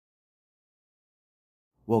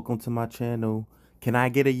Welcome to my channel. Can I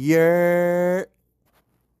get a year?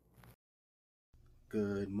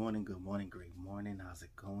 Good morning, great morning. How's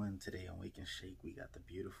it going? Today on Wake and Shake, we got the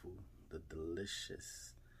beautiful, the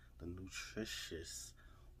delicious, the nutritious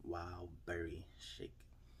wild berry shake.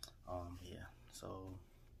 Yeah. So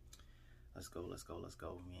let's go.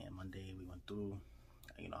 Man, Monday we went through.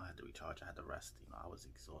 I had to recharge. I had to rest. I was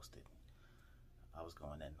exhausted. I was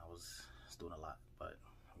going in. I was doing a lot, but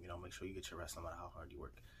make sure you get your rest no matter how hard you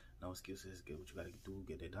work. No excuses. Get what you gotta do.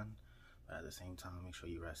 Get it done. But at the same time, make sure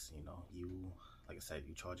you rest. Like I said,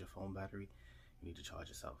 you charge your phone battery. You need to charge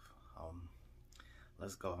yourself.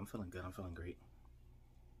 Let's go. I'm feeling good. I'm feeling great.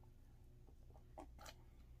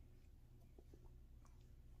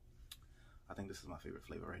 I think this is my favorite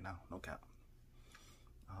flavor right now. No cap.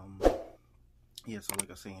 Yeah. So like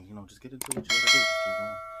I was saying, just get into what you gotta do. Just keep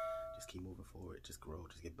going. Just keep moving forward. Just grow.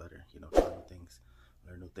 Just get better. Try new things.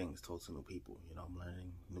 Learn new things, talk to new people. I'm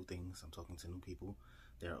learning new things. I'm talking to new people.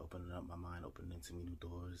 They're opening up my mind, opening to me new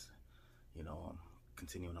doors. I'm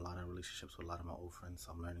continuing a lot of relationships with a lot of my old friends.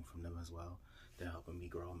 So I'm learning from them as well. They're helping me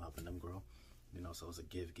grow. I'm helping them grow. So it's a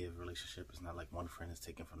give relationship. It's not like one friend is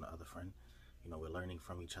taking from the other friend. We're learning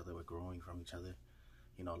from each other. We're growing from each other.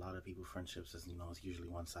 A lot of people friendships is, it's usually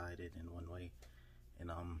one-sided in one way. And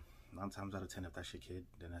 9 times out of 10, if that's your kid,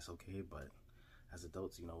 then that's okay. But as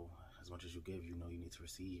adults, as much as you give, you need to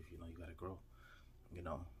receive. You gotta grow.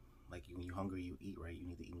 Like when you're hungry, you eat, right? You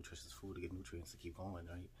need to eat nutritious food to get nutrients to keep going,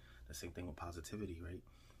 right? The same thing with positivity, right?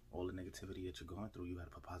 All the negativity that you're going through, you gotta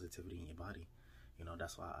put positivity in your body.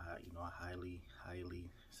 That's why I highly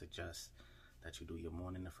suggest that you do your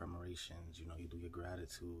morning affirmations. You do your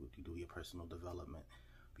gratitude, you do your personal development,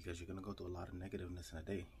 because you're gonna go through a lot of negativeness in a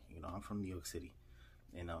day. I'm from New York City,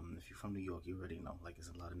 and if you're from New York, you already know, like, it's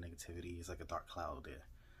a lot of negativity. It's like a dark cloud there.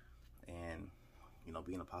 And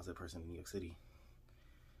being a positive person in New York City,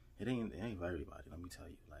 it ain't for everybody. Let me tell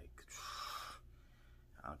you, like,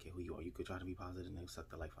 I don't care who you are. You could try to be positive and they'll suck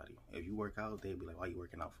the life out of you. If you work out, they'll be like, why are you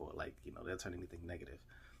working out for? Like, they'll turn anything negative.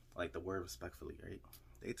 Like the word respectfully, right?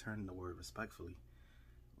 They turn the word respectfully,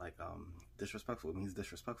 like, disrespectful. It means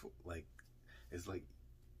disrespectful. Like, it's like,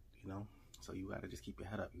 so you gotta just keep your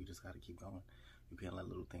head up. You just gotta keep going. You can't let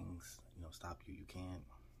little things, stop you. You can't.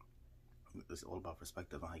 It's all about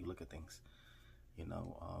perspective on how you look at things. And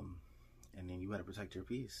then you gotta protect your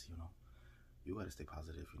peace. You gotta stay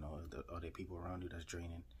positive. Are there people around you that's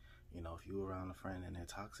draining? If you're around a friend and they're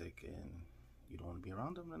toxic and you don't want to be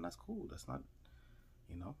around them, then that's cool. That's not,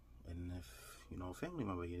 and if a family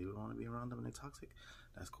member, you don't want to be around them and they're toxic,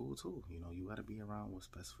 that's cool too. You gotta be around what's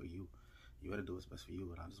best for you. You gotta do what's best for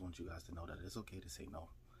you. And I just want you guys to know that it's okay to say no.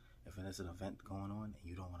 If there's an event going on and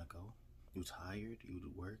you don't want to go, you tired,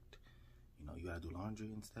 you worked, you gotta do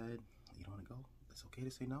laundry instead, you don't want to go, it's okay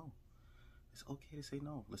to say no. It's okay to say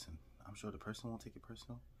no. Listen, I'm sure the person won't take it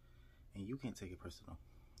personal, and you can't take it personal.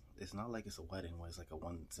 It's not like it's a wedding where it's like a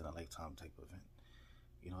once-in-a-lifetime type of event.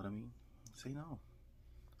 You know what I mean? Say no.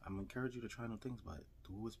 I'm encourage you to try new things, but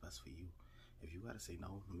do what's best for you. If you gotta say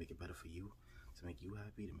no to make it better for you, to make you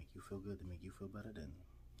happy, to make you feel good, to make you feel better, then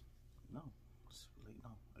no. Just like,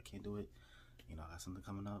 no, I can't do it. I got something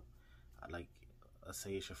coming up. Let's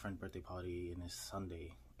say it's your friend's birthday party and it's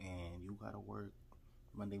Sunday, and you gotta work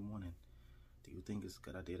Monday morning. Do you think it's a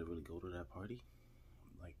good idea to really go to that party?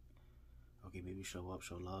 Like, okay, maybe show up,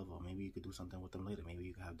 show love, or maybe you could do something with them later. Maybe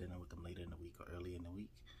you could have dinner with them later in the week or early in the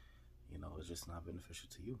week. It's just not beneficial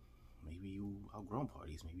to you. Maybe you outgrown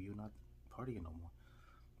parties. Maybe you're not partying no more.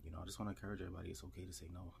 I just want to encourage everybody, it's okay to say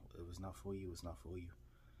no. If it's not for you, it's not for you.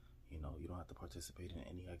 You don't have to participate in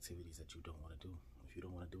any activities that you don't want to do. If you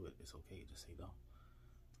don't want to do it, it's okay. Just say no.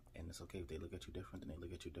 And it's okay if they look at you different, then they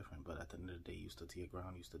look at you different. But at the end of the day, you still to your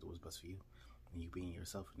ground. You still do what's best for you. And you being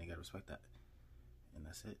yourself, and they gotta respect that. And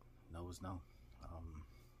that's it. No is no.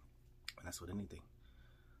 And that's with anything.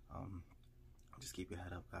 Just keep your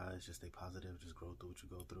head up, guys. Just stay positive. Just grow through what you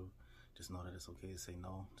go through. Just know that it's okay to say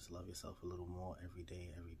no. Just love yourself a little more every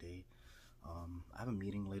day, every day. I have a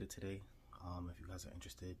meeting later today. If you guys are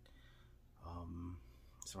interested,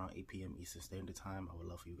 it's around 8 p.m. Eastern Standard Time. I would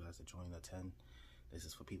love for you guys to join at 10. This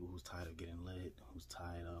is for people who's tired of getting lit, who's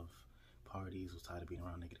tired of parties, who's tired of being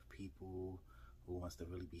around negative people, who wants to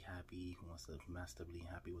really be happy, who wants to master being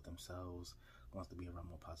happy with themselves, who wants to be around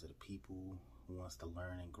more positive people, who wants to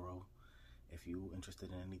learn and grow. If you're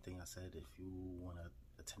interested in anything I said, if you want to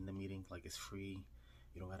attend the meeting, like, it's free.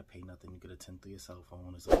 You don't got to pay nothing. You could attend through your cell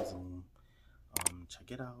phone. It's on Zoom.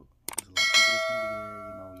 Check it out. There's a lot of people that's going to be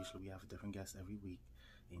there. Usually we have different guests every week,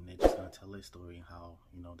 and they're just going to tell their story and how,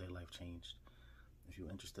 their life changed. If you're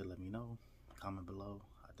interested, let me know. Comment below.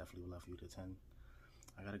 I definitely would love for you to attend.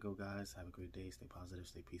 I gotta go, guys. Have a great day. Stay positive,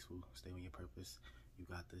 stay peaceful, stay on your purpose. You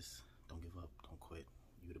got this. Don't give up. Don't quit.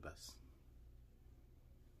 You the best.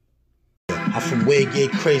 I'm from where it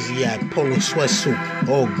get crazy at. Polo sweatsuit,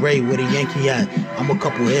 all gray where the Yankee at. I'm a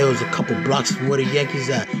couple hills, a couple blocks from where the Yankees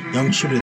at. Young shooter.